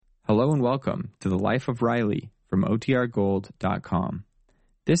Hello and welcome to The Life of Riley from OTRGold.com.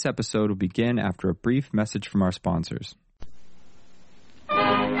 This episode will begin after a brief message from our sponsors. Here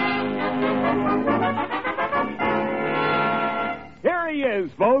he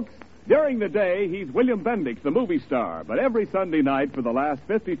is, folks. During the day, he's William Bendix, the movie star. But every Sunday night for the last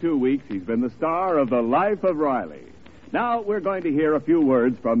 52 weeks, he's been the star of The Life of Riley. Now, we're going to hear a few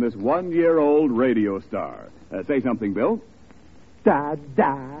words from this one-year-old radio star. Say something, Bill.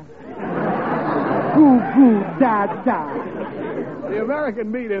 Da-da. Goo-goo, da-da. The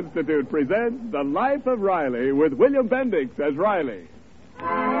American Meat Institute presents The Life of Riley with William Bendix as Riley.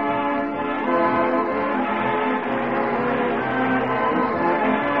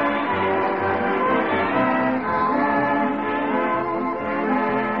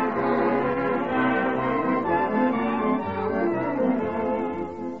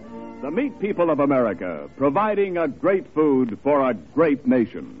 The meat people of America, providing a great food for a great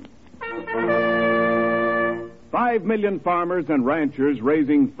nation. 5 million farmers and ranchers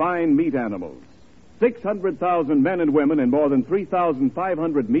raising fine meat animals. 600,000 men and women in more than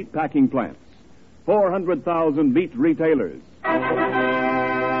 3,500 meat packing plants. 400,000 meat retailers.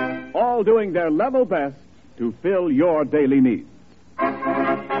 All doing their level best to fill your daily needs. And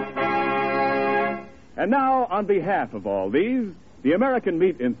now, on behalf of all these, the American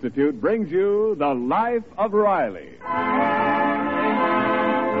Meat Institute brings you The Life of Riley.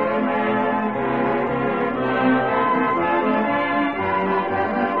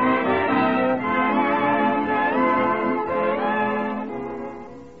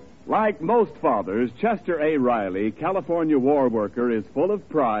 Like most fathers, Chester A. Riley, California war worker, is full of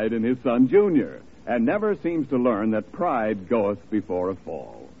pride in his son Junior, and never seems to learn that pride goeth before a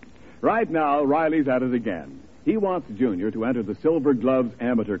fall. Right now, Riley's at it again. He wants Junior to enter the Silver Gloves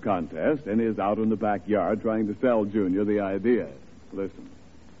Amateur Contest and is out in the backyard trying to sell Junior the idea. Listen.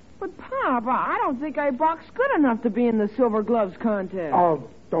 But, Pop, I don't think I box good enough to be in the Silver Gloves contest. Oh,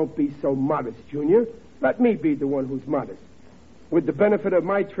 don't be so modest, Junior. Let me be the one who's modest. With the benefit of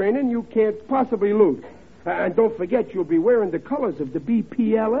my training, you can't possibly lose. And don't forget, you'll be wearing the colors of the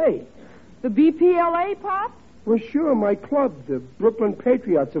BPLA. The BPLA, Pop? Well, sure, my club, the Brooklyn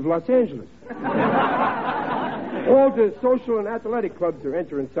Patriots of Los Angeles. All the social and athletic clubs are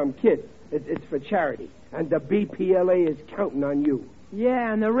entering some kid. It's for charity. And the BPLA is counting on you.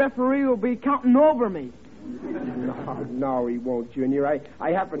 Yeah, and the referee will be counting over me. No, he won't, Junior.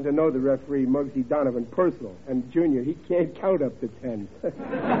 I happen to know the referee, Muggsy Donovan, personal. And, Junior, he can't count up to 10.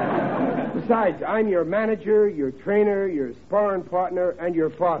 Besides, I'm your manager, your trainer, your sparring partner, and your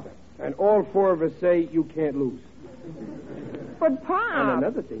father. And all four of us say you can't lose. But, Pop... And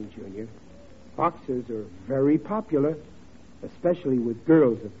another thing, Junior. Boxers are very popular, especially with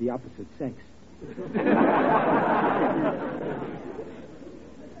girls of the opposite sex.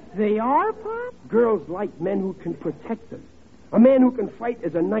 They are, Pop? Girls like men who can protect them. A man who can fight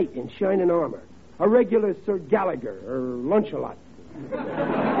as a knight in shining armor. A regular Sir Gallagher or Lunch-a-Lot.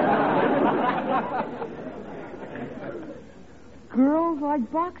 Girls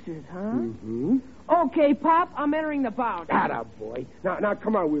like boxers, huh? Mm-hmm. Okay, Pop, I'm entering the bout. Atta boy. Now,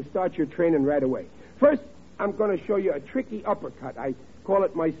 come on, we'll start your training right away. First, I'm going to show you a tricky uppercut. I call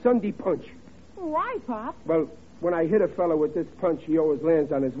it my Sunday punch. Why, Pop? Well, when I hit a fellow with this punch, he always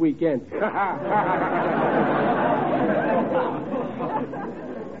lands on his weekend.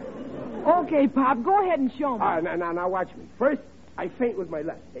 Okay, Pop, go ahead and show me. Now, watch me. First, I feint with my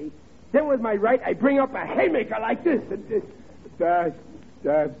left, eh? Then with my right, I bring up a haymaker like this.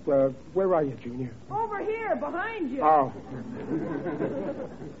 Where are you, Junior? Over here, behind you. Oh.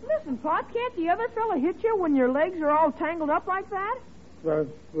 Listen, Pop, can't the other fella hit you when your legs are all tangled up like that? Well,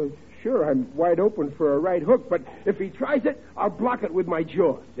 sure, I'm wide open for a right hook, but if he tries it, I'll block it with my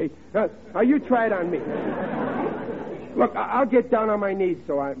jaw. See? Now, you try it on me. Look, I'll get down on my knees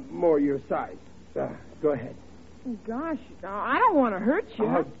so I'm more your size. Go ahead. Gosh, I don't want to hurt you.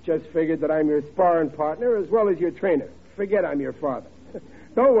 I just figured that I'm your sparring partner as well as your trainer. Forget I'm your father.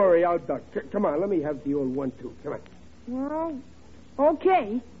 Don't worry, I'll duck. Come on, let me have the old 1-2. Come on. Well,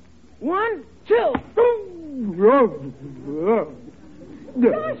 okay. 1, 2.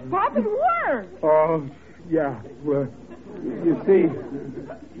 Gosh, Pop, it worked. Oh, yeah. Well, you see,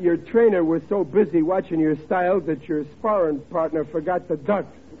 your trainer was so busy watching your style that your sparring partner forgot to duck.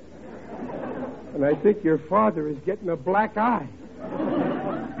 And I think your father is getting a black eye.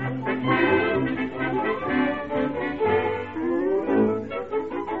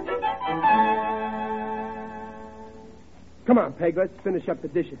 Come on, Peg, let's finish up the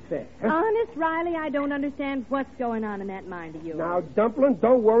dishes fast. Huh? Honest, Riley, I don't understand what's going on in that mind of yours. Now, Dumplin',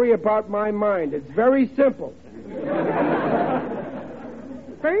 don't worry about my mind. It's very simple.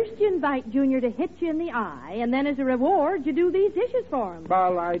 First, you invite Junior to hit you in the eye, and then as a reward, you do these dishes for him.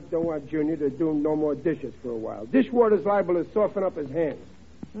 Well, I don't want Junior to do no more dishes for a while. Dishwater's liable to soften up his hands.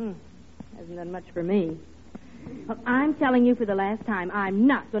 Hasn't done much for me. Well, I'm telling you for the last time, I'm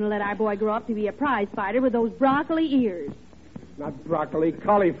not going to let our boy grow up to be a prize fighter with those broccoli ears. Not broccoli,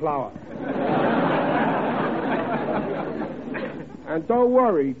 cauliflower. And don't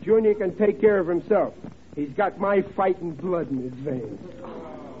worry, Junior can take care of himself. He's got my fighting blood in his veins.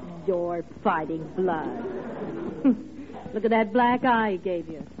 Your fighting blood. Look at that black eye he gave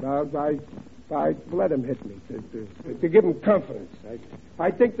you. I let him hit me to give him confidence.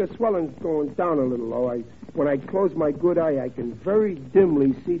 I think the swelling's going down a little, though. When I close my good eye, I can very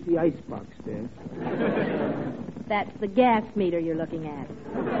dimly see the icebox there. That's the gas meter you're looking at.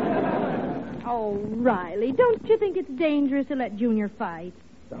 Oh, Riley, don't you think it's dangerous to let Junior fight?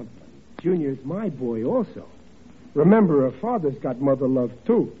 Junior's my boy also. Remember, her father's got mother love,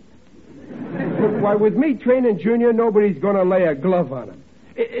 too. Why, with me training Junior, nobody's going to lay a glove on him.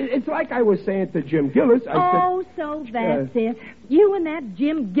 It's like I was saying to Jim Gillis. So that's it. You and that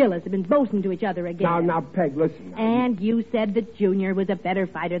Jim Gillis have been boasting to each other again. Now, Peg, listen. And you said that Junior was a better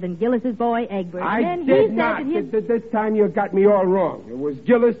fighter than Gillis's boy, Egbert. I did not. This time you got me all wrong. It was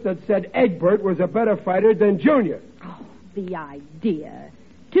Gillis that said Egbert was a better fighter than Junior. Oh, the idea.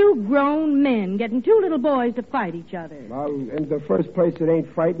 Two grown men getting two little boys to fight each other. Well, in the first place, it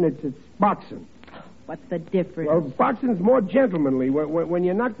ain't fighting, it's boxing. What's the difference? Well, boxing's more gentlemanly. When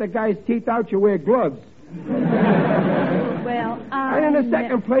you knock the guy's teeth out, you wear gloves. Well, And in the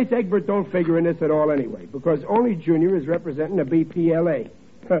second place, Egbert don't figure in this at all anyway, because only Junior is representing the BPLA.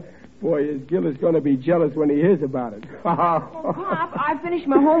 Boy, is Gillis going to be jealous when he hears about it. Pop, I finished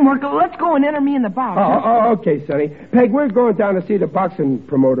my homework. Let's go and enter me in the box. Okay, Sonny. Peg, we're going down to see the boxing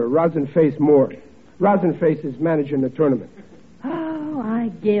promoter, Rosinface Moore. Rosinface is managing the tournament. Oh, I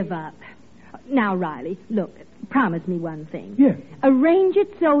give up. Now, Riley, look, promise me one thing. Yeah. Arrange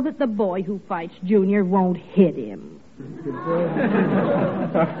it so that the boy who fights Junior won't hit him.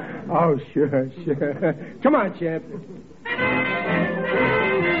 Oh, sure. Come on, champ.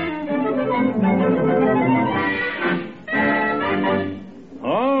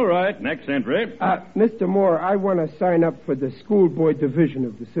 All right, next entry. Mr. Moore, I want to sign up for the schoolboy division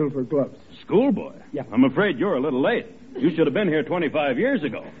of the Silver Gloves. Schoolboy? Yeah. I'm afraid you're a little late. You should have been here 25 years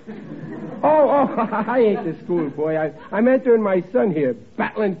ago. Oh, I ain't the schoolboy. I'm entering my son here,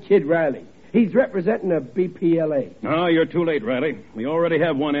 Battling Kid Riley. He's representing the BPLA. No, you're too late, Riley. We already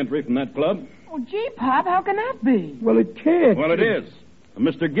have one entry from that club. Oh, gee, Pop, how can that be? Well, it can't. Well, it is.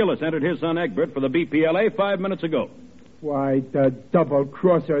 Mr. Gillis entered his son Egbert for the BPLA 5 minutes ago. Why, the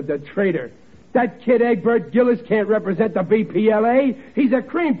double-crosser, the traitor. That kid Egbert Gillis can't represent the BPLA. He's a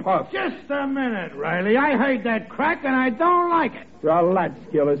cream puff. Just a minute, Riley. I heard that crack, and I don't like it. Relax,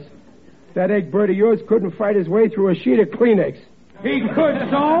 Gillis. That Egbert of yours couldn't fight his way through a sheet of Kleenex. He could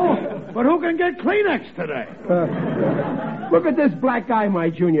so, but who can get Kleenex today? Look at this black eye my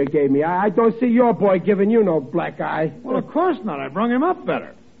junior gave me. I don't see your boy giving you no black eye. Well, of course not. I brung him up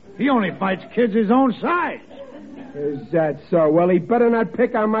better. He only fights kids his own size. Is that so? Well, he better not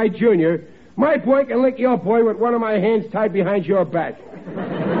pick on my junior. My boy can lick your boy with one of my hands tied behind your back.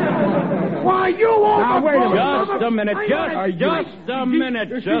 Why, you won't... Now, wait a minute. Just a minute.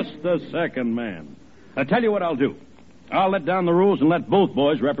 Just a second, man. I'll tell you what I'll do. I'll let down the rules and let both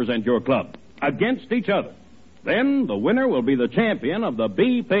boys represent your club against each other. Then the winner will be the champion of the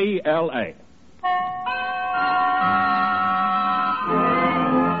BPLA.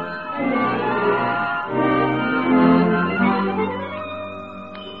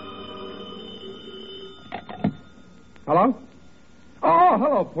 Hello? Oh,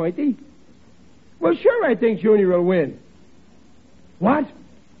 hello, Pointy. Well, sure, I think Junior will win. What?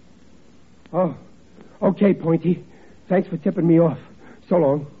 Oh, okay, Pointy. Thanks for tipping me off. So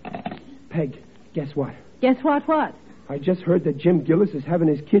long. Peg, guess what? Guess what? I just heard that Jim Gillis is having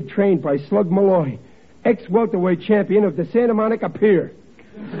his kid trained by Slug Malloy, ex-welterweight champion of the Santa Monica Pier.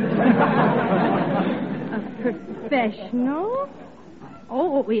 A professional?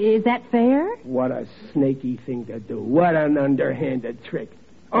 Oh, is that fair? What a snaky thing to do. What an underhanded trick.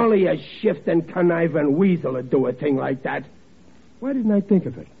 Only a shifting, conniving weasel would do a thing like that. Why didn't I think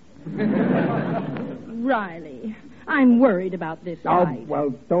of it? Riley, I'm worried about this fight. Oh, well,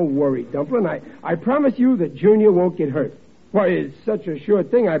 don't worry, Dumplin'. I promise you that Junior won't get hurt. Why, it's such a sure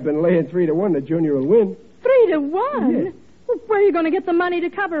thing I've been laying 3-1 that Junior will win. 3-1? Yeah. Well, where are you going to get the money to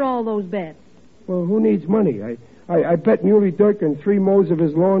cover all those bets? Well, who needs money? I bet Muley Dirk and 3 mows of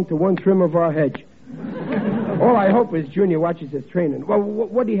his lawn to 1 trim of our hedge. All I hope is Junior watches his training. Well,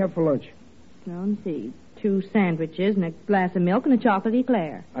 what do you have for lunch? Now, let's see. 2 sandwiches and a glass of milk and a chocolate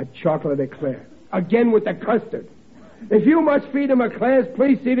eclair. A chocolate eclair. Again with the custard. If you must feed them eclairs,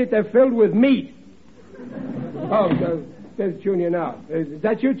 please see that they're filled with meat. Oh, there's Junior now. Is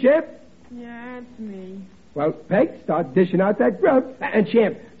that you, Chip? Yeah, it's me. Well, Peg, start dishing out that grub. And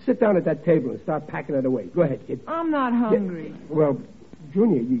Champ, sit down at that table and start packing it away. Go ahead, kid. I'm not hungry. Yeah, well,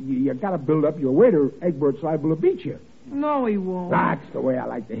 Junior, you got to build up your weight or Egbert's liable to beat you. No, he won't. That's the way I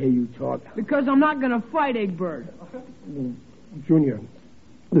like to hear you talk. Because I'm not going to fight Egbert. Junior,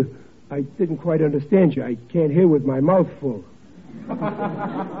 I didn't quite understand you. I can't hear with my mouth full.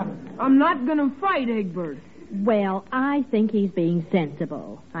 I'm not going to fight Egbert. Well, I think he's being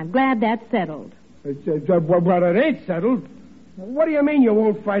sensible. I'm glad that's settled. Well, it ain't settled. What do you mean you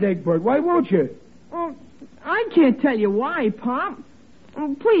won't fight Egbert? Why won't you? Well, I can't tell you why, Pop.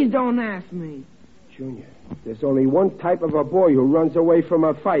 Please don't ask me. Junior, there's only one type of a boy who runs away from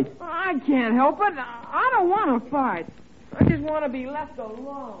a fight. I can't help it. I don't want to fight. I just want to be left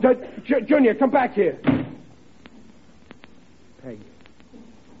alone. Junior, come back here. Peg,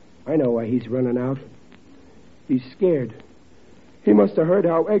 I know why he's running out. He's scared. He must have heard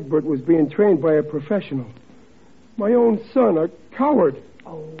how Egbert was being trained by a professional. My own son, a coward.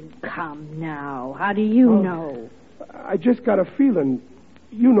 Oh, come now. How do you know? I just got a feeling.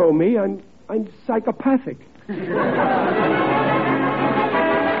 You know me. I'm psychopathic.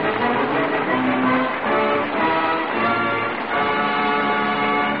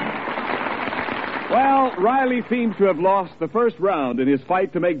 Well, Riley seems to have lost the first round in his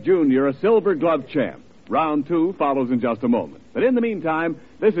fight to make Junior a Silver Glove champ. Round 2 follows in just a moment. But in the meantime,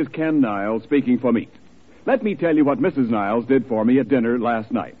 this is Ken Niles speaking for Meat. Let me tell you what Mrs. Niles did for me at dinner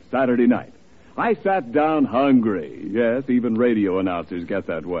last night, Saturday night. I sat down hungry. Yes, even radio announcers get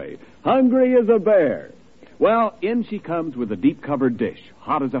that way. Hungry as a bear. Well, in she comes with a deep-covered dish,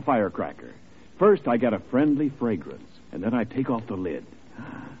 hot as a firecracker. First, I get a friendly fragrance, and then I take off the lid.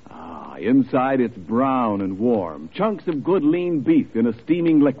 Inside it's brown and warm. Chunks of good lean beef in a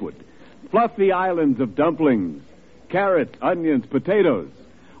steaming liquid. Fluffy islands of dumplings. Carrots, onions, potatoes.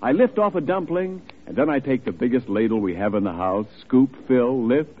 I lift off a dumpling, and then I take the biggest ladle we have in the house, scoop, fill,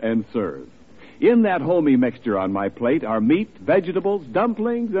 lift, and serve. In that homey mixture on my plate are meat, vegetables,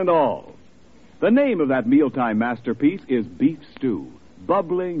 dumplings, and all. The name of that mealtime masterpiece is beef stew.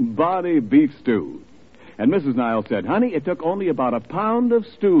 Bubbling, bonny beef stew. And Mrs. Niles said, honey, it took only about a pound of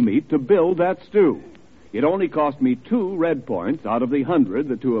stew meat to build that stew. It only cost me 2 red points out of the 100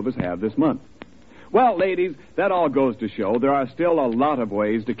 the 2 of us have this month. Well, ladies, that all goes to show there are still a lot of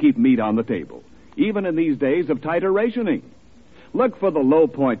ways to keep meat on the table, even in these days of tighter rationing. Look for the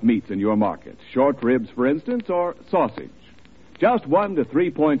low-point meats in your market, short ribs, for instance, or sausage. Just 1 to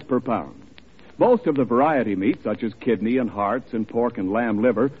 3 points per pound. Most of the variety meats, such as kidney and hearts and pork and lamb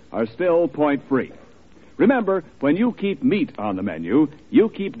liver, are still point-free. Remember, when you keep meat on the menu, you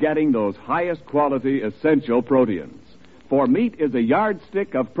keep getting those highest quality essential proteins. For meat is a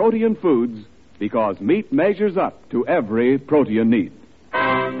yardstick of protein foods because meat measures up to every protein need.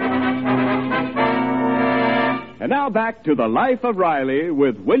 And now back to the life of Riley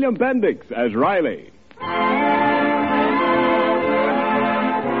with William Bendix as Riley.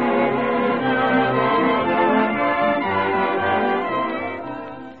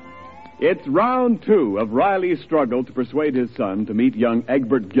 It's round 2 of Riley's struggle to persuade his son to meet young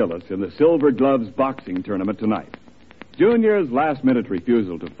Egbert Gillis in the Silver Gloves boxing tournament tonight. Junior's last-minute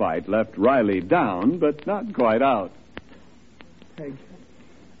refusal to fight left Riley down, but not quite out. Peg,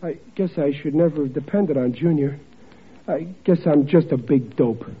 I guess I should never have depended on Junior. I guess I'm just a big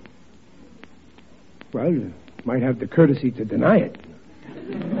dope. Well, you might have the courtesy to deny it.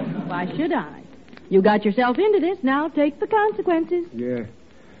 Why should I? You got yourself into this. Now take the consequences. Yeah.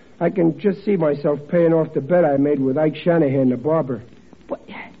 I can just see myself paying off the bet I made with Ike Shanahan, the barber. What?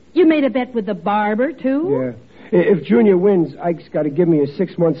 You made a bet with the barber, too? Yeah. If Junior wins, Ike's got to give me a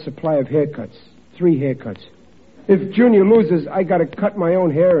 6-month supply of haircuts. 3 haircuts. If Junior loses, I got to cut my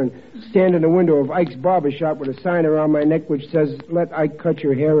own hair and stand in the window of Ike's barber shop with a sign around my neck which says, "Let Ike cut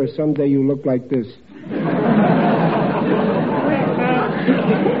your hair or someday you look like this."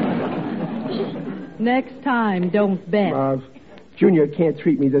 Next time, don't bet. Junior can't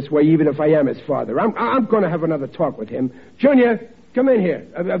treat me this way, even if I am his father. I'm going to have another talk with him. Junior, come in here.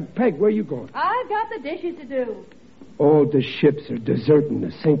 Peg, where are you going? I've got the dishes to do. All the ships are deserting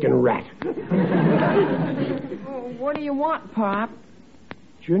the sinking rat. What do you want, Pop?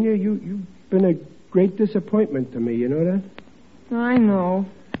 Junior, you've been a great disappointment to me, you know that? I know.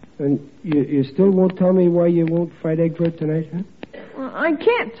 And you still won't tell me why you won't fight Egbert tonight, huh? Well, I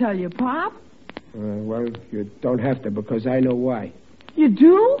can't tell you, Pop. Well, you don't have to, because I know why. You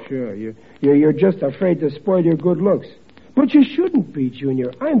do? Sure, you're just afraid to spoil your good looks. But you shouldn't be,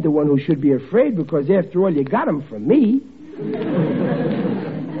 Junior. I'm the one who should be afraid because, after all, you got them from me.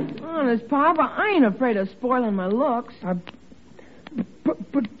 Honest, Papa, I ain't afraid of spoiling my looks.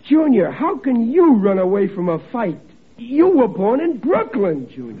 But, Junior, how can you run away from a fight? You were born in Brooklyn,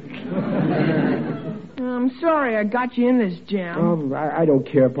 Junior. I'm sorry I got you in this jam. Oh, I don't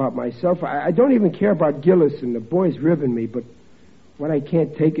care about myself. I don't even care about Gillis and the boys ribbing me, but what I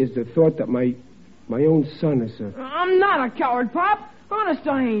can't take is the thought that my own son is a... I'm not a coward, Pop. Honest,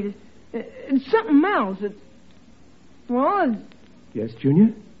 I ain't. It's something else. Yes,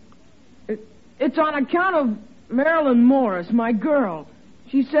 Junior? It's on account of Marilyn Morris, my girl.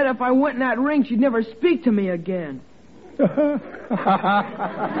 She said if I went in that ring, she'd never speak to me again. Is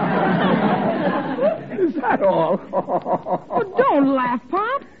that all? Well, don't laugh,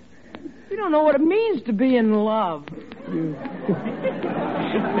 Pop. You don't know what it means to be in love.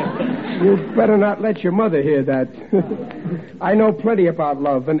 You'd better not let your mother hear that. I know plenty about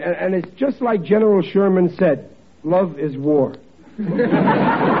love, and it's just like General Sherman said, love is war.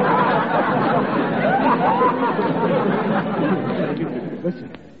 Listen,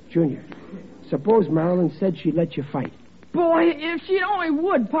 Junior, suppose Marilyn said she'd let you fight. Boy, if she only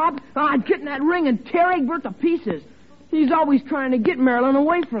would, Pop, I'd get in that ring and tear Egbert to pieces. He's always trying to get Marilyn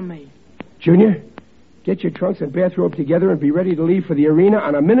away from me. Junior, get your trunks and bathrobe together and be ready to leave for the arena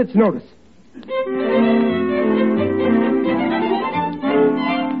on a minute's notice.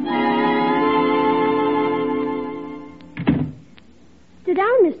 Sit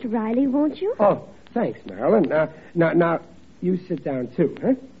down, Mr. Riley, won't you? Oh, thanks, Marilyn. Now, you sit down, too,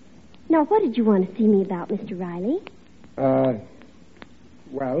 huh? Now, what did you want to see me about, Mr. Riley?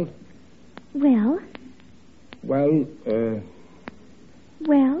 Well...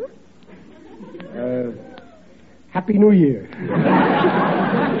 Happy New Year.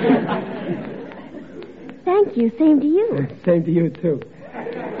 Thank you. Same to you. Same to you, too.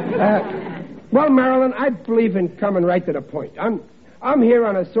 Well, Marilyn, I believe in coming right to the point. I'm here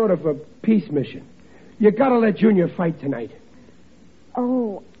on a sort of a peace mission. You gotta let Junior fight tonight.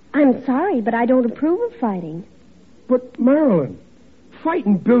 Oh, I'm sorry, but I don't approve of fighting. But, Marilyn,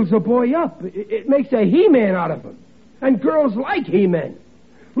 fighting builds a boy up. It makes a He-Man out of him. And girls like He-Men.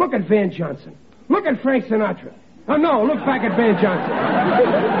 Look at Van Johnson. Look at Frank Sinatra. Oh, no, look back at Van Johnson.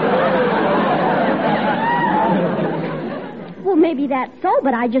 Well, maybe that's so,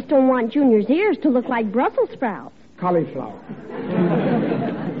 but I just don't want Junior's ears to look like Brussels sprouts. Cauliflower.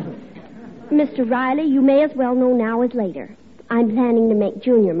 Mr. Riley, you may as well know now as later. I'm planning to make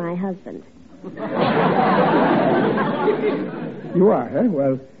Junior my husband. You are, huh?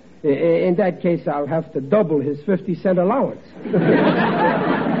 Well, in that case, I'll have to double his 50-cent allowance.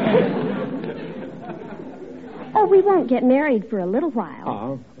 Oh, we won't get married for a little while.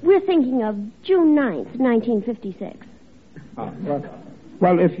 Oh. We're thinking of June 9th, 1956.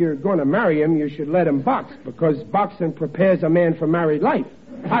 Well, if you're going to marry him, you should let him box, because boxing prepares a man for married life.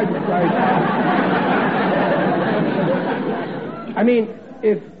 I mean,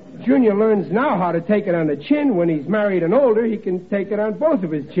 if Junior learns now how to take it on the chin, when he's married and older, he can take it on both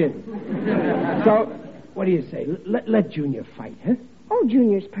of his chins. So, what do you say? Let Junior fight, huh? Oh,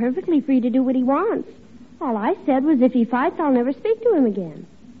 Junior's perfectly free to do what he wants. All I said was if he fights, I'll never speak to him again.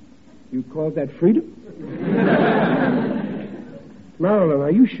 You call that freedom? Marilyn,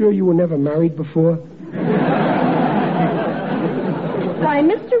 are you sure you were never married before? Why,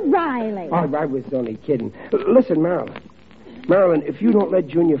 Mr. Riley. Oh, I was only kidding. Listen, Marilyn. Marilyn, if you don't let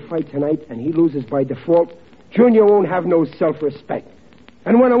Junior fight tonight and he loses by default, Junior won't have no self-respect.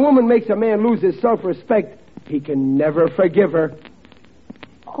 And when a woman makes a man lose his self-respect, he can never forgive her.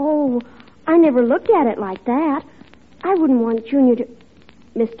 Oh, I never looked at it like that. I wouldn't want Junior to...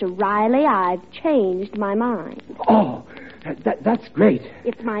 Mr. Riley, I've changed my mind. Oh, that's great.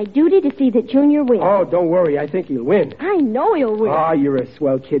 It's my duty to see that Junior wins. Oh, don't worry. I think he'll win. I know he'll win. Oh, you're a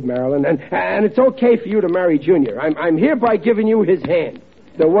swell kid, Marilyn. And it's okay for you to marry Junior. I'm hereby giving you his hand.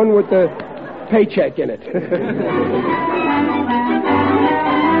 The one with the paycheck in it.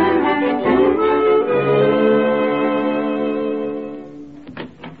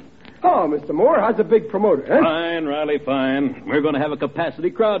 Oh, Mr. Moore, how's the big promoter, huh? Fine, Riley, fine. We're going to have a capacity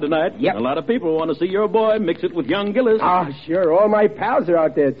crowd tonight. Yep. A lot of people want to see your boy mix it with young Gillis. Ah, sure. All my pals are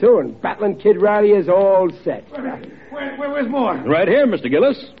out there, too, and Battling Kid Riley is all set. Where's Moore? Right here, Mr.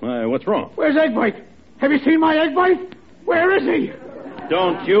 Gillis. What's wrong? Where's Eggbite? Have you seen my Eggbite? Where is he?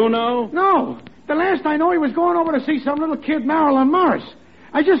 Don't you know? No. The last I know, he was going over to see some little kid, Marilyn Morris.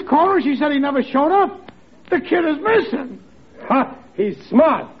 I just called her. She said he never showed up. The kid is missing. Ha! He's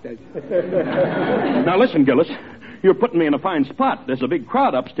smart. Now, listen, Gillis. You're putting me in a fine spot. There's a big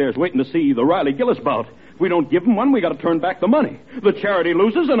crowd upstairs waiting to see the Riley-Gillis bout. If we don't give them one, we got to turn back the money. The charity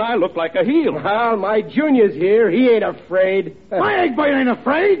loses, and I look like a heel. Well, my Junior's here. He ain't afraid. My Egbert ain't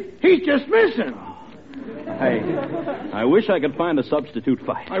afraid. He's just missing. I wish I could find a substitute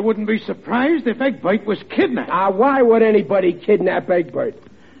fight. I wouldn't be surprised if Egbert was kidnapped. Why would anybody kidnap Egbert?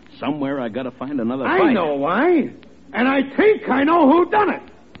 Somewhere I got to find another fight. I know why. And I think I know who done it.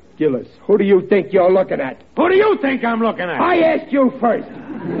 Gillis, who do you think you're looking at? Who do you think I'm looking at? I asked you first.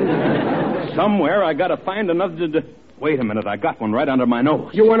 Somewhere I got to find another... Wait a minute, I got one right under my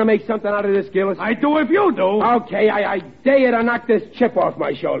nose. You want to make something out of this, Gillis? I do if you do. Okay, I dare you to knock this chip off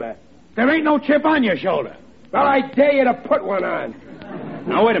my shoulder. There ain't no chip on your shoulder. Well, I dare you to put one on.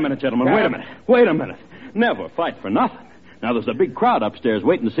 Now, wait a minute, gentlemen. Wait a minute. Never fight for nothing. Now, there's a big crowd upstairs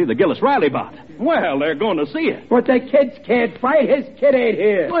waiting to see the Gillis-Riley bout. Well, they're going to see it. But the kids can't fight. His kid ain't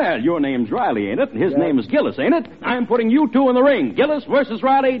here. Well, your name's Riley, ain't it? And his name is Gillis, ain't it? I'm putting you two in the ring. Gillis versus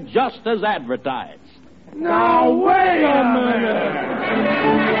Riley, just as advertised. Now, wait a minute.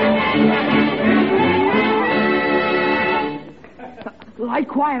 Lie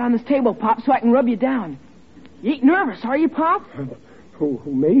quiet on this table, Pop, so I can rub you down. You ain't nervous, are you, Pop? Who,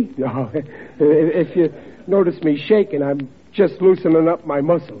 me? No. If you notice me shaking, I'm just loosening up my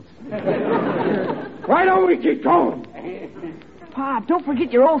muscles. Why don't we keep going? Pop, don't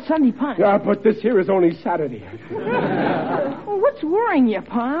forget your old Sunday punch. Yeah, but this here is only Saturday. Well, what's worrying you,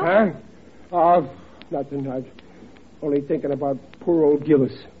 Pop? Huh? Nothing. I'm only thinking about poor old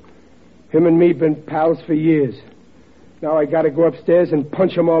Gillis. Him and me been pals for years. Now I got to go upstairs and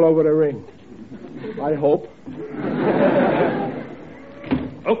punch him all over the ring. I hope.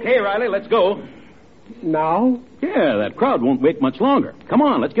 Okay, Riley, let's go. Now? Yeah, that crowd won't wait much longer. Come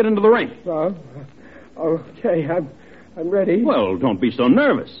on, let's get into the ring. Okay, I'm ready. Well, don't be so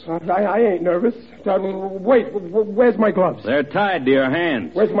nervous. I ain't nervous. Wait, where's my gloves? They're tied to your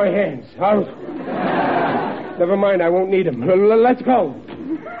hands. Where's my hands? Never mind, I won't need them. Let's go.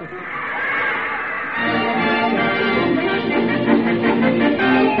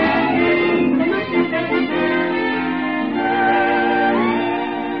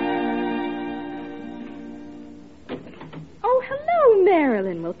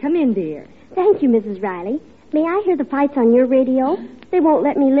 Marilyn will come in, dear. Thank you, Mrs. Riley. May I hear the fights on your radio? They won't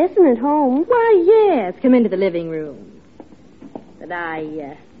let me listen at home. Why, yes. Come into the living room. But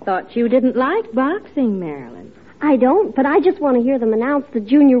I thought you didn't like boxing, Marilyn. I don't, but I just want to hear them announce that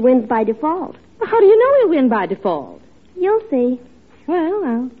Junior wins by default. Well, how do you know he'll win by default? You'll see. Well,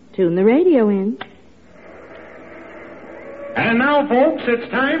 I'll tune the radio in. And now, folks, it's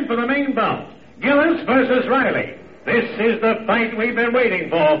time for the main bout. Gillis versus Riley. This is the fight we've been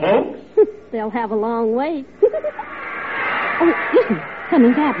waiting for, folks. They'll have a long wait. Oh, listen.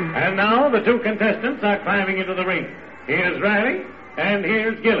 Something's happening. And now the two contestants are climbing into the ring. Here's Riley, and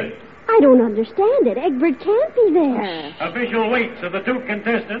here's Gillis. I don't understand it. Egbert can't be there. Official weights of the two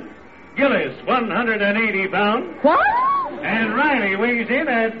contestants. Gillis, 180 pounds. What? And Riley weighs in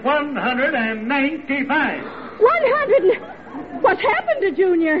at 195. 100. What's happened to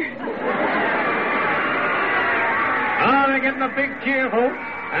Junior? They're getting a big cheer, folks.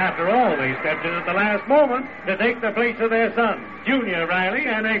 After all, they stepped in at the last moment to take the place of their sons, Junior Riley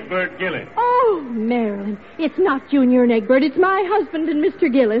and Egbert Gillis. Oh, Marilyn, it's not Junior and Egbert. It's my husband and Mr.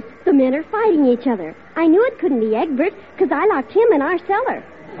 Gillis. The men are fighting each other. I knew it couldn't be Egbert because I locked him in our cellar.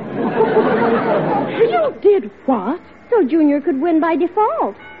 You did what? So Junior could win by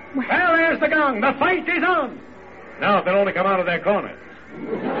default. Well, there's the gong. The fight is on. Now, if they'll only come out of their corners.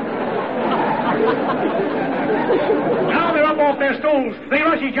 Now they're up off their stools. They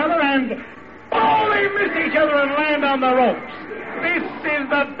rush each other and... Oh, they miss each other and land on the ropes. This is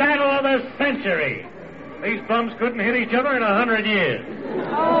the battle of the century. These bums couldn't hit each other in 100 years.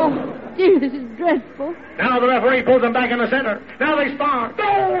 Oh, dear, this is dreadful. Now the referee pulls them back in the center. Now they spar. Go,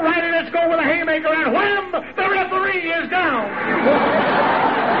 Riley, let's go with a haymaker, and wham! The referee is down.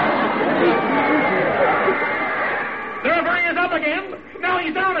 The referee is up again. Now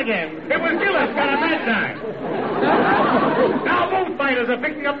he's down again. It was Gillis got him that time. Now both fighters are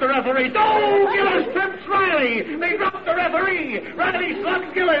picking up the referee. Oh, Gillis trips Riley. They drop the referee. Riley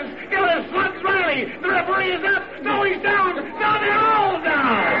slugs Gillis. Gillis slugs Riley. The referee is up. No, he's down. Now they're all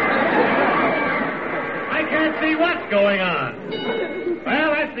down. I can't see what's going on.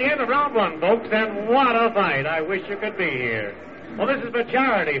 Well, that's the end of round one, folks, and what a fight. I wish you could be here. Well, this is for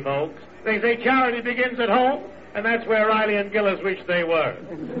charity, folks. They say charity begins at home. And that's where Riley and Gillis wish they were.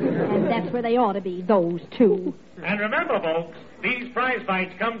 And that's where they ought to be, those two. And remember, folks, these prize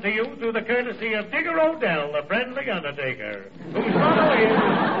fights come to you through the courtesy of Digger Odell, the friendly undertaker, whose motto is...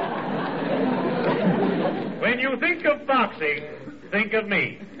 When you think of boxing, think of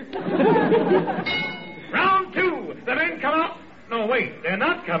me. Round 2. The men come out. No, wait. They're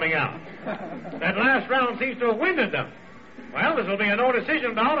not coming out. That last round seems to have winded them. Well, this will be a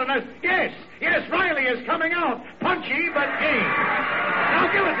no-decision bout unless... Yes, Riley is coming out. Punchy, but game. Now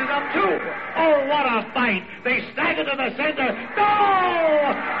Gillis is up, too. Oh, what a fight. They stagger to the center.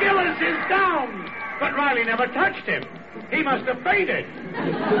 No! Gillis is down. But Riley never touched him. He must have fainted.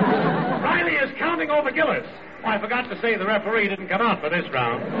 Riley is counting over Gillis. Oh, I forgot to say the referee didn't come out for this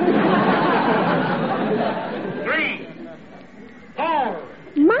round. 3, 4...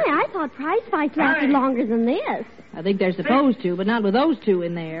 My, I thought prize fights lasted longer than this. I think they're supposed to, but not with those two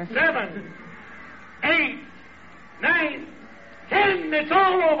in there. 7, 8, 9, 10. It's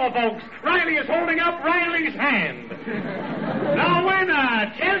all over, folks. Riley is holding up Riley's hand. The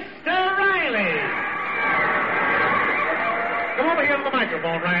winner, Chester Riley. Come over here to the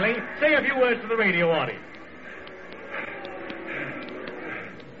microphone, Riley. Say a few words to the radio audience.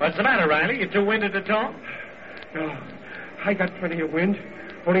 What's the matter, Riley? You too winded to talk? No, I got plenty of wind.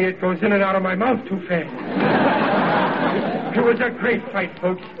 Only it goes in and out of my mouth too fast. It was a great fight,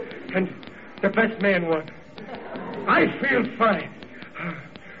 folks. And the best man won. I feel fine.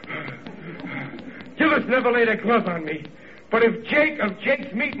 Gillis never laid a glove on me. But if Jake of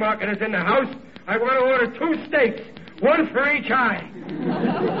Jake's Meat Market is in the house, I want to order 2 steaks. 1 for each eye.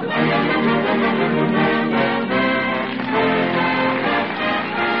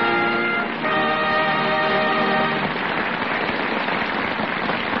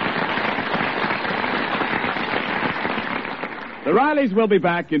 The Rileys will be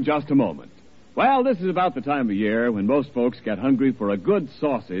back in just a moment. Well, this is about the time of year when most folks get hungry for a good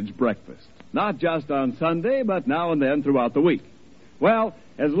sausage breakfast. Not just on Sunday, but now and then throughout the week. Well,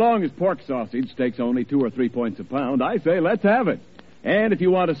 as long as pork sausage takes only 2 or 3 points a pound, I say let's have it. And if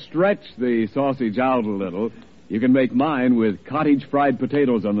you want to stretch the sausage out a little, you can make mine with cottage fried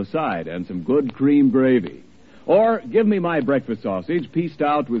potatoes on the side and some good cream gravy. Or give me my breakfast sausage pieced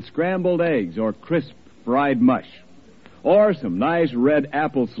out with scrambled eggs or crisp fried mush. Or some nice red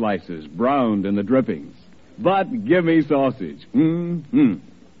apple slices browned in the drippings. But give me sausage. Mm-hmm.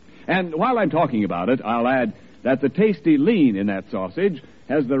 And while I'm talking about it, I'll add that the tasty lean in that sausage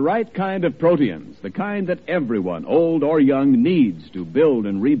has the right kind of proteins, the kind that everyone, old or young, needs to build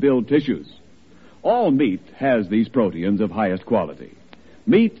and rebuild tissues. All meat has these proteins of highest quality.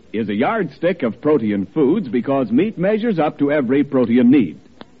 Meat is a yardstick of protein foods because meat measures up to every protein need.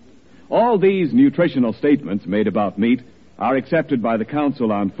 All these nutritional statements made about meat are accepted by the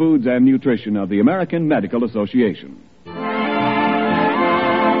Council on Foods and Nutrition of the American Medical Association.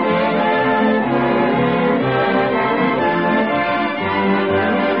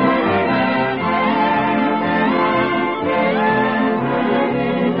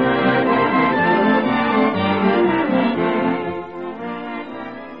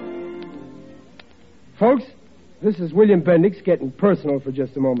 Folks, this is William Bendix getting personal for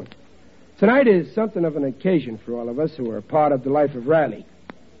just a moment. Tonight is something of an occasion for all of us who are part of the life of Riley.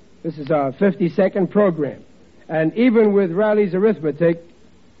 This is our 52nd program. And even with Riley's arithmetic,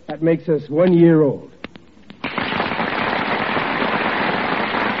 that makes us 1 year old.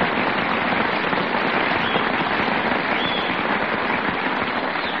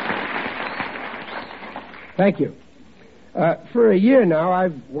 Thank you. For a year now,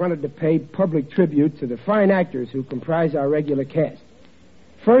 I've wanted to pay public tribute to the fine actors who comprise our regular cast.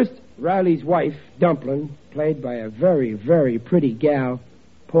 First, Riley's wife, Dumplin', played by a very, very pretty gal,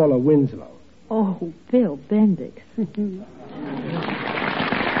 Paula Winslow. Oh, Bill Bendix.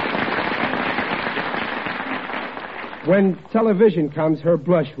 When television comes, her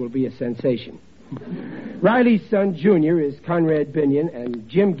blush will be a sensation. Riley's son, Junior, is Conrad Binion, and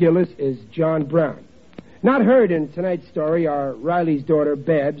Jim Gillis is John Brown. Not heard in tonight's story are Riley's daughter,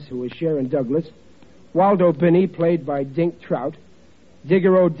 Babs, who is Sharon Douglas, Waldo Binney, played by Dink Trout,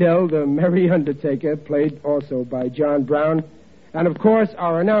 Digger Odell, the Merry Undertaker, played also by John Brown, and, of course,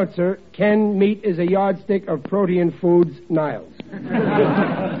 our announcer, Ken Meat is a yardstick of protein foods, Niles.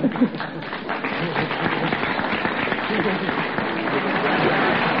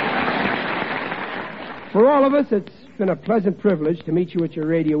 For all of us, it's been a pleasant privilege to meet you at your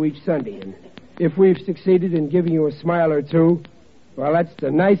radio each Sunday, and if we've succeeded in giving you a smile or two, well, that's the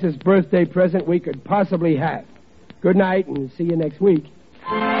nicest birthday present we could possibly have. Good night, and see you next week.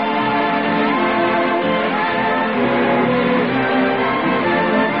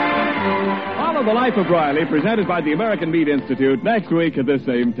 Follow The Life of Riley, presented by the American Meat Institute, next week at this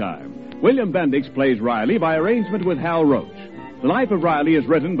same time. William Bendix plays Riley by arrangement with Hal Roach. The Life of Riley is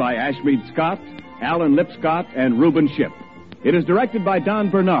written by Ashmead Scott, Alan Lipscott, and Reuben Shipp. It is directed by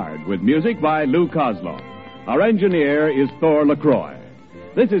Don Bernard, with music by Lou Kozloff. Our engineer is Thor LaCroix.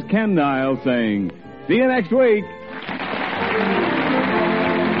 This is Ken Niles saying, see you next week.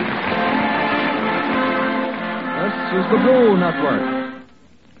 This is the Blue Network.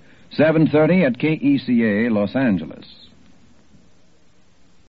 7:30 at KECA, Los Angeles.